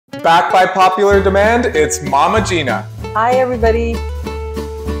Back by popular demand, it's Mama Gina. Hi, everybody.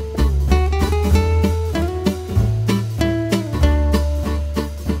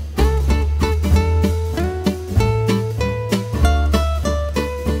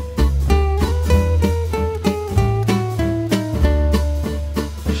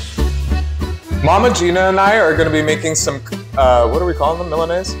 Mama Gina and I are going to be making some, what are we calling them,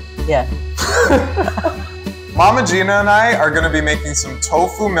 Milanese? Yeah. Mama Gina and I are going to be making some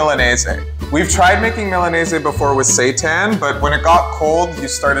tofu Milanese. We've tried making Milanese before with seitan, but when it got cold, you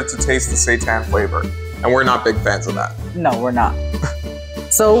started to taste the seitan flavor. And we're not big fans of that. No, we're not.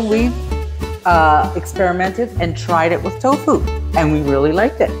 So we experimented and tried it with tofu, and we really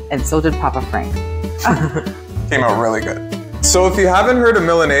liked it. And so did Papa Frank. Came out really good. So if you haven't heard of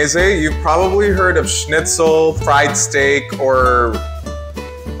Milanese, you've probably heard of schnitzel, fried steak, or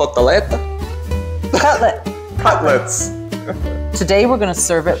cotoletta? Cutlets. Today we're going to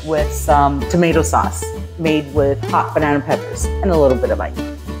serve it with some tomato sauce made with hot banana peppers and a little bit of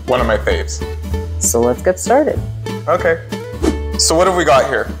onion. One of my faves. So let's get started. Okay. So what have we got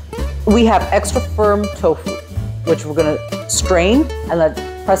here? We have extra firm tofu, which we're going to strain and let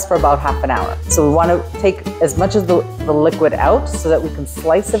press for about half an hour. So we want to take as much of the liquid out so that we can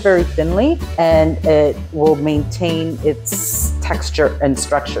slice it very thinly, and it will maintain its texture and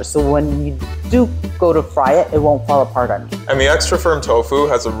structure. So when you do go to fry it, it won't fall apart on you. And the extra firm tofu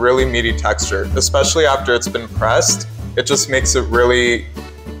has a really meaty texture, especially after it's been pressed. It just makes it really,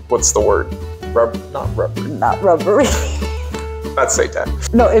 what's the word? Not rubbery. Not rubbery. That's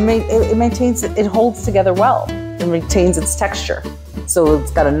seitan. No, it maintains, it holds together well. It retains its texture. So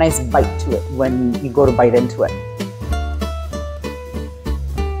it's got a nice bite to it when you go to bite into it.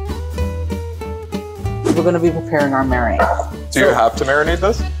 We're going to be preparing our marinade. Do you have to marinate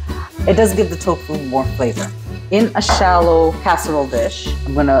this? It does give the tofu more flavor. In a shallow casserole dish,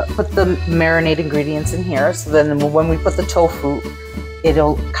 I'm going to put the marinade ingredients in here. So then when we put the tofu,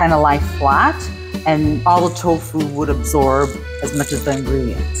 it'll kind of lie flat and all the tofu would absorb as much as the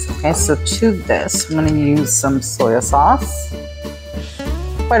ingredients. Okay, so to this, I'm going to use some soy sauce.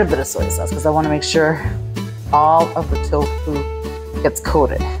 Quite a bit of soy sauce because I want to make sure all of the tofu gets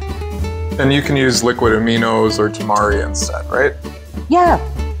coated. And you can use liquid aminos or tamari instead, right? Yeah.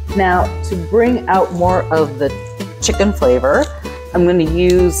 Now, to bring out more of the chicken flavor, I'm going to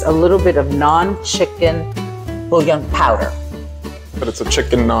use a little bit of non-chicken bouillon powder. But it's a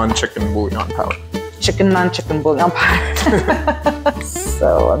chicken, non-chicken bouillon powder. Chicken, non-chicken bouillon powder.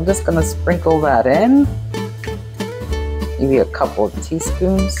 So I'm just going to sprinkle that in. Maybe a couple of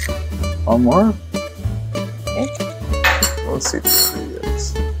teaspoons or more. Okay. Let's see the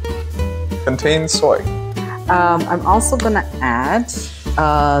ingredients. Contains soy. I'm also going to add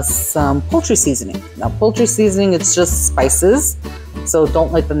some poultry seasoning. Now, poultry seasoning, it's just spices, so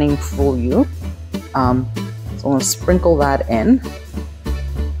don't let the name fool you. So I'm going to sprinkle that in.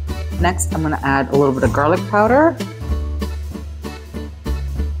 Next, I'm going to add a little bit of garlic powder.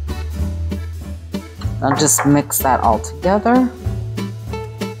 I'll just mix that all together.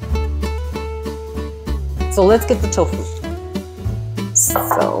 So let's get the tofu.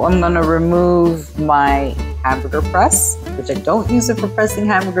 So I'm going to remove my hamburger press, which I don't use it for pressing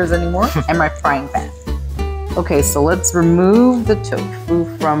hamburgers anymore, and my frying pan. Okay, so let's remove the tofu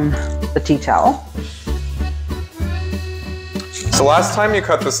from the tea towel. So last time you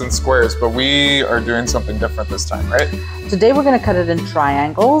cut this in squares, but we are doing something different this time, right? Today we're going to cut it in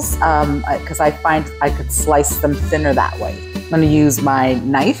triangles because I find I could slice them thinner that way. I'm going to use my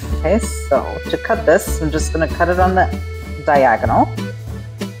knife. Okay, so to cut this, I'm just going to cut it on the diagonal.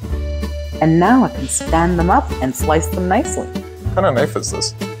 And now I can stand them up and slice them nicely. What kind of knife is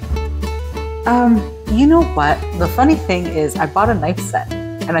this? You know what? The funny thing is I bought a knife set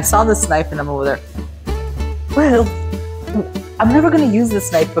and I saw this knife and I'm over there. Well, I'm never going to use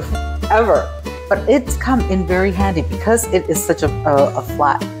this knife ever, but it's come in very handy because it is such a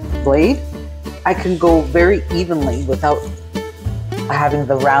flat blade. I can go very evenly without having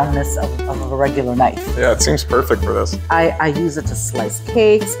the roundness of a regular knife. Yeah, it seems perfect for this. I use it to slice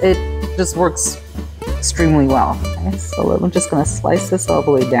cakes. It just works extremely well. Okay, so I'm just going to slice this all the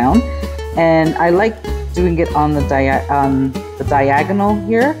way down. And I like doing it on the diagonal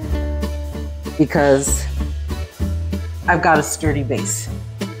here because I've got a sturdy base.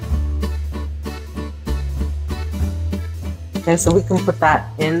 Okay, so we can put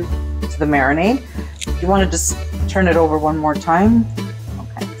that in to the marinade. You want to just turn it over one more time.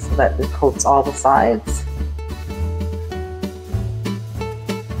 Okay, so that it coats all the sides.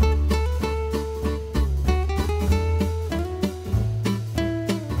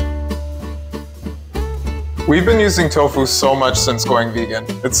 We've been using tofu so much since going vegan.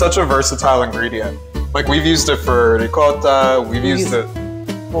 It's such a versatile ingredient. Like we've used it for ricotta, we've used it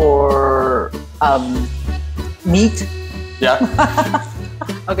for meat. Yeah.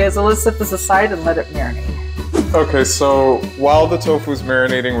 Okay, so let's set this aside and let it marinate. Okay, so while the tofu's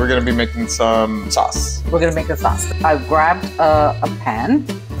marinating, we're gonna be making some sauce. We're gonna make a sauce. I've grabbed a pan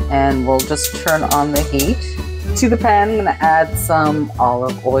and we'll just turn on the heat. To the pan, I'm gonna add some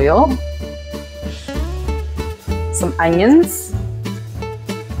olive oil, some onions.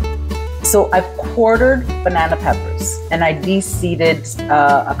 So I've quartered banana peppers and I de-seeded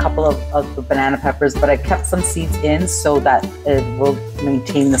a couple of the banana peppers, but I kept some seeds in so that it will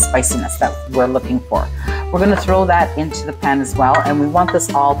maintain the spiciness that we're looking for. We're gonna throw that into the pan as well, and we want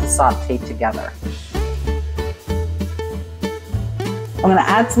this all to saute together. I'm gonna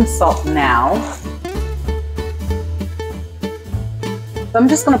add some salt now. So I'm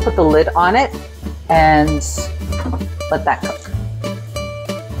just gonna put the lid on it and let that cook.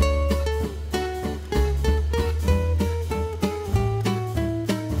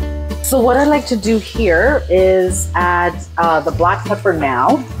 So what I like to do here is add the black pepper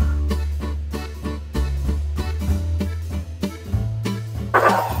now.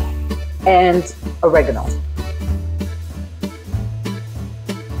 And oregano.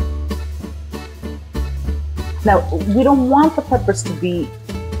 Now, we don't want the peppers to be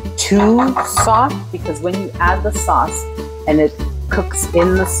too soft because when you add the sauce and it cooks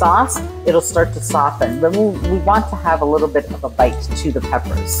in the sauce, it'll start to soften. But we want to have a little bit of a bite to the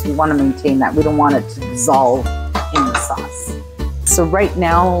peppers. We want to maintain that. We don't want it to dissolve in the sauce. So right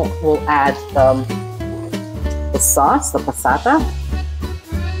now, we'll add the sauce, the passata.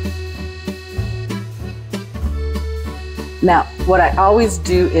 Now, what I always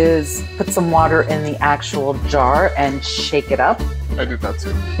do is put some water in the actual jar and shake it up. I do that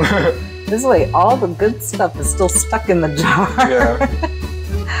too. This way, all the good stuff is still stuck in the jar. Yeah.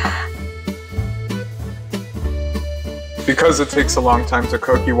 Because it takes a long time to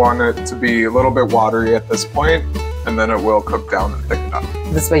cook, you want it to be a little bit watery at this point, and then it will cook down and thicken up.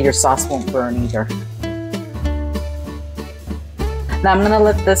 This way your sauce won't burn either. Now I'm gonna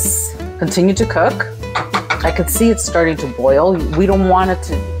let this continue to cook. I can see it's starting to boil. We don't want it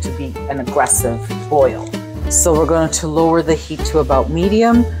to be an aggressive boil. So we're going to lower the heat to about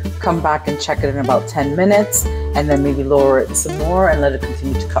medium, come back and check it in about 10 minutes, and then maybe lower it some more and let it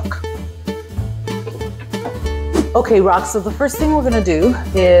continue to cook. Okay, Rox, so the first thing we're gonna do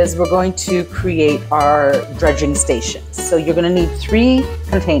is we're going to create our dredging station. So you're gonna need 3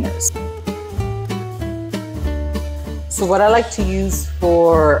 containers. So what I like to use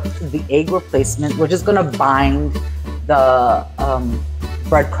for the egg replacement, we're just gonna bind the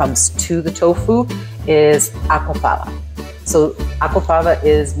breadcrumbs to the tofu, is aquafaba. So aquafaba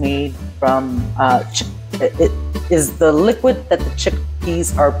is made from, it is the liquid that the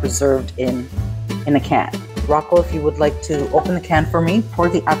chickpeas are preserved in a can. Rocco, if you would like to open the can for me, pour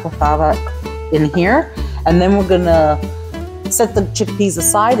the aquafaba in here, and then we're gonna set the chickpeas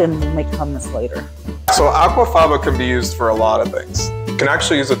aside and we'll make hummus later. So aquafaba can be used for a lot of things. You can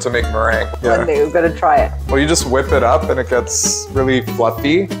actually use it to make meringue. One day we're gonna try it. Well, you just whip it up and it gets really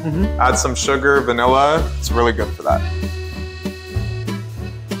fluffy. Add some sugar, vanilla. It's really good for that.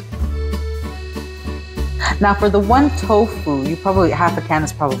 Now for the one tofu, you probably, half a can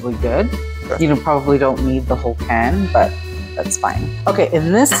is probably good. Okay. You probably don't need the whole can, but that's fine. Okay,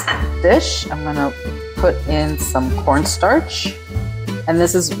 in this dish, I'm gonna put in some cornstarch. And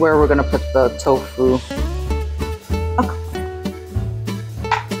this is where we're gonna put the tofu. Oh.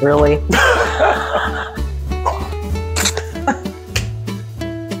 Really?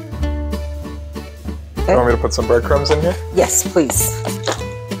 You want me to put some breadcrumbs in here? Yes, please.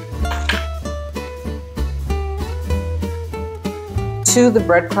 To the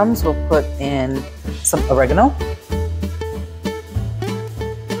breadcrumbs, we'll put in some oregano.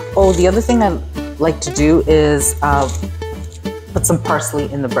 Oh, the other thing I like to do is put some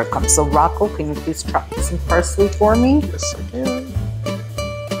parsley in the breadcrumbs. So Rocco, can you please chop some parsley for me? Yes, I can.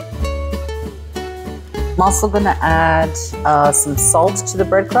 I'm also gonna add some salt to the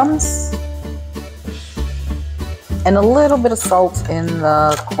breadcrumbs. And a little bit of salt in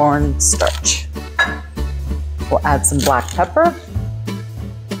the cornstarch. We'll add some black pepper.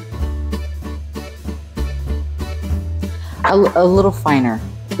 A little finer.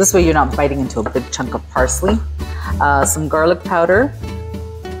 This way you're not biting into a big chunk of parsley. Some garlic powder.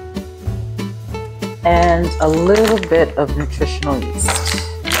 And a little bit of nutritional yeast.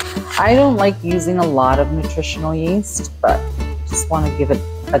 I don't like using a lot of nutritional yeast, but just want to give it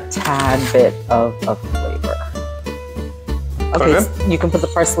a tad bit of flavor. Okay, so you can put the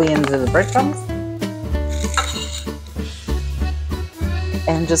parsley into the breadcrumbs.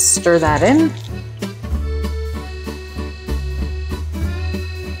 and just stir that in.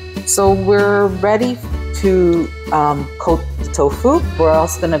 So we're ready to coat the tofu. We're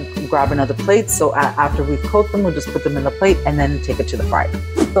also gonna grab another plate. So after we coat them, we'll just put them in the plate and then take it to the fryer.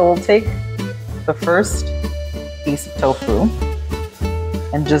 So we'll take the first piece of tofu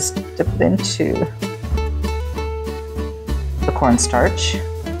and just dip it into the cornstarch.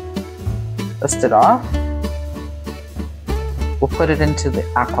 Dust it off. We'll put it into the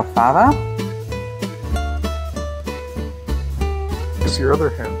aquafaba. Use your other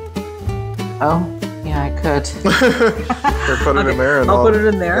hand. Oh, yeah, I could. Or put it in there. And I'll put it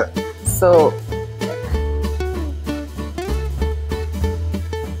in there. Yeah.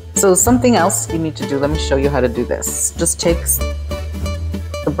 So something else you need to do, let me show you how to do this. Just take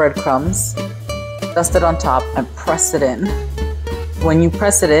the breadcrumbs, dust it on top, and press it in. When you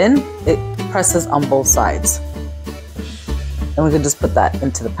press it in, it presses on both sides. And we can just put that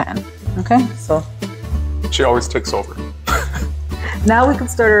into the pan. Okay, so. She always takes over. Now we can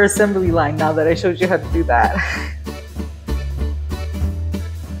start our assembly line now that I showed you how to do that.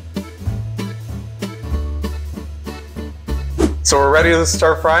 So we're ready to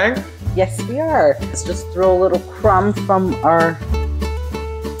start frying? Yes, we are. Let's just throw a little crumb from our,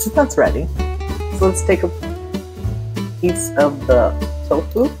 so that's ready. So let's take a piece of the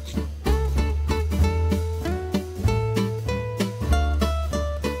tofu.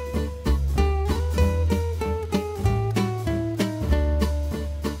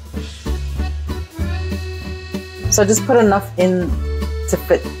 So just put enough in to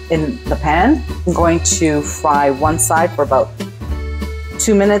fit in the pan. I'm going to fry one side for about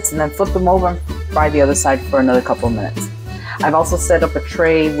 2 minutes and then flip them over and fry the other side for another couple of minutes. I've also set up a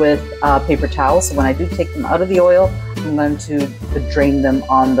tray with paper towels, so when I do take them out of the oil, I'm going to drain them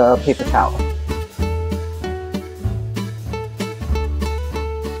on the paper towel.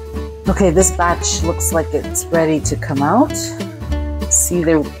 Okay, this batch looks like it's ready to come out. See,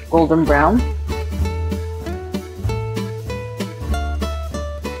 they're golden brown.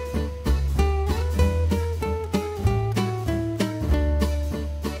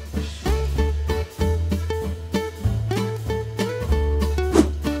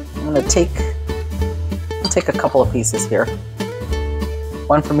 I'm gonna take a couple of pieces here.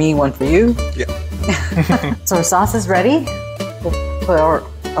 One for me, one for you. Yeah. So our sauce is ready. We'll pour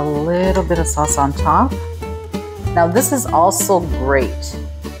a little bit of sauce on top. Now this is also great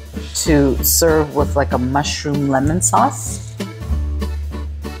to serve with like a mushroom lemon sauce.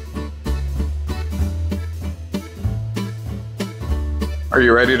 Are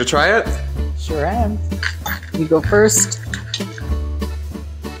you ready to try it? Sure am. You go first.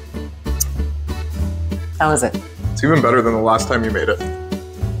 How is it? It's even better than the last time you made it.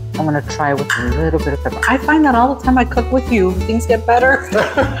 I'm gonna try with a little bit of pepper. I find that all the time I cook with you, things get better.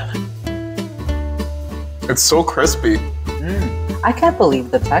 It's so crispy. I can't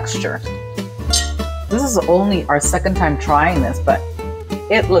believe the texture. This is only our second time trying this, but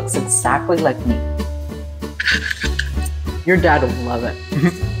it looks exactly like me. Your dad will love it.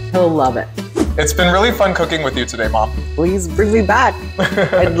 He'll love it. It's been really fun cooking with you today, Mom. Please bring me back.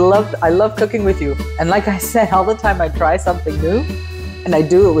 I love cooking with you. And like I said, all the time I try something new and I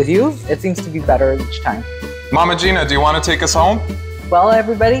do it with you, it seems to be better each time. Mama Gina, do you want to take us home? Well,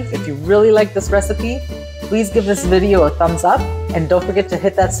 everybody, if you really like this recipe, please give this video a thumbs up and don't forget to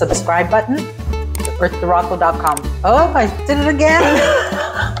hit that subscribe button to earththerocco.com. Oh, I did it again.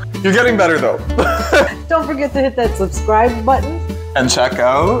 You're getting better though. Don't forget to hit that subscribe button. And check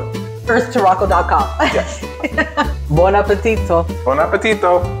out earththerocco.com. Yes. Buon appetito. Buon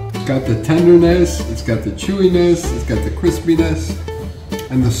appetito. It's got the tenderness, it's got the chewiness, it's got the crispiness,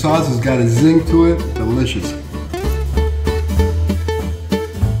 and the sauce has got a zing to it. Delicious.